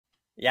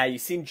Yeah,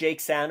 you've seen Jake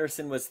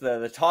Sanderson was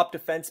the top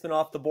defenseman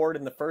off the board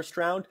in the first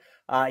round.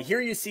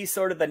 Here you see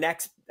sort of the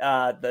next,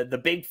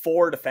 the big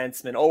four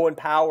defensemen: Owen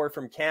Power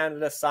from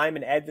Canada,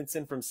 Simon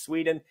Edvinsson from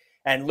Sweden,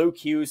 and Luke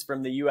Hughes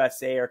from the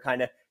USA are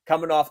kind of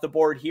coming off the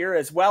board here,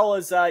 as well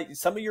as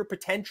some of your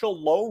potential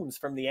loans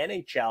from the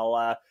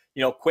NHL.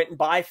 Quentin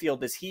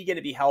Byfield, is he going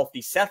to be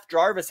healthy? Seth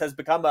Jarvis has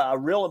become a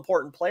real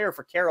important player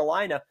for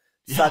Carolina.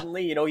 Yeah.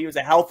 Suddenly, he was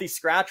a healthy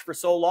scratch for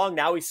so long.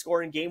 Now he's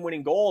scoring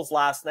game-winning goals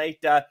last night.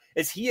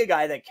 Is he a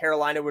guy that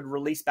Carolina would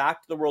release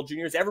back to the World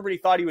Juniors? Everybody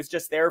thought he was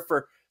just there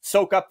for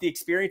soak up the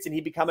experience and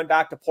he'd be coming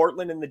back to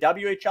Portland in the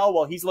WHL.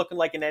 Well, he's looking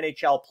like an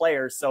NHL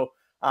player. So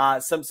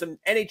some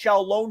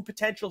NHL loan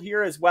potential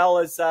here, as well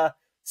as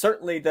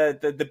certainly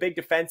the big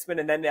defenseman.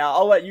 And then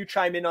I'll let you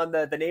chime in on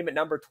the name at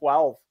number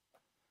 12.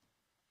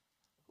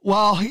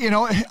 Well,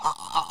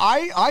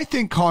 I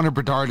think Connor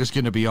Bedard is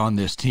going to be on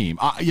this team.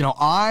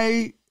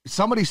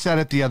 Somebody said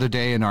it the other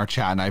day in our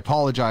chat, and I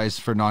apologize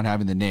for not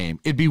having the name.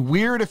 It'd be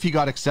weird if he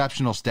got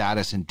exceptional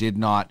status and did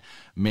not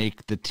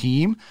make the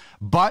team,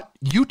 but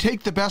you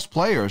take the best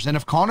players. And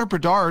if Connor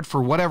Bedard,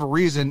 for whatever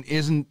reason,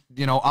 isn't,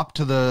 up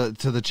to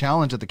the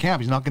challenge at the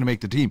camp, he's not going to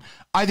make the team.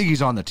 I think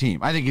he's on the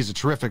team. I think he's a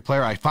terrific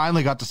player. I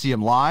finally got to see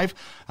him live,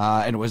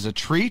 and it was a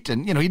treat.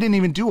 And, he didn't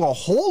even do a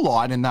whole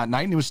lot in that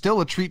night, and it was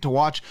still a treat to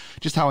watch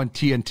just how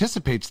he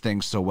anticipates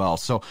things so well.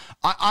 So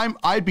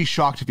I'd be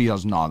shocked if he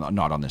was not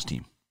on this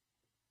team.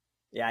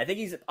 Yeah, I think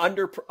he's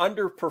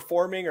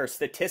underperforming, or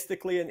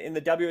statistically in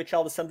the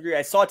WHL to some degree.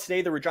 I saw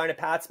today the Regina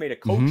Pats made a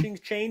coaching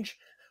change.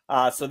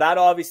 So that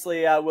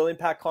obviously will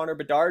impact Connor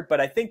Bedard.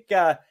 But I think,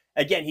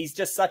 again, he's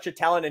just such a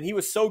talent. And he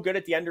was so good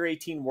at the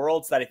under-18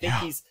 Worlds that I think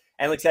he's,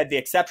 and like I said, the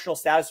exceptional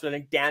status. But I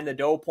think Dan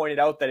Nadeau pointed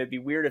out that it'd be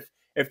weird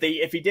if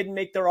he didn't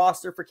make the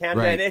roster for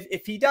Canada. Right. And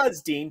if he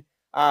does, Dean,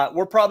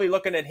 we're probably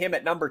looking at him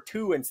at number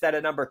 2 instead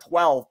of number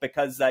 12,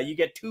 because you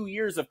get 2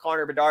 years of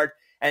Connor Bedard.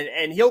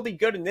 And he'll be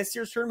good in this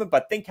year's tournament,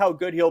 but think how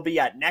good he'll be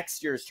at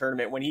next year's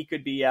tournament, when he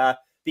could be the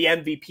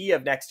MVP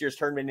of next year's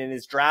tournament in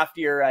his draft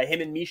year.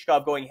 Him and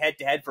Mishkov going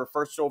head-to-head for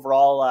first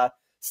overall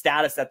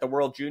status at the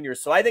World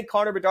Juniors. So I think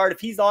Connor Bedard, if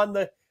he's on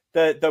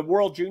the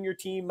World Junior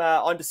team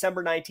on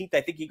December 19th,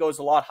 I think he goes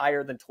a lot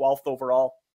higher than 12th overall.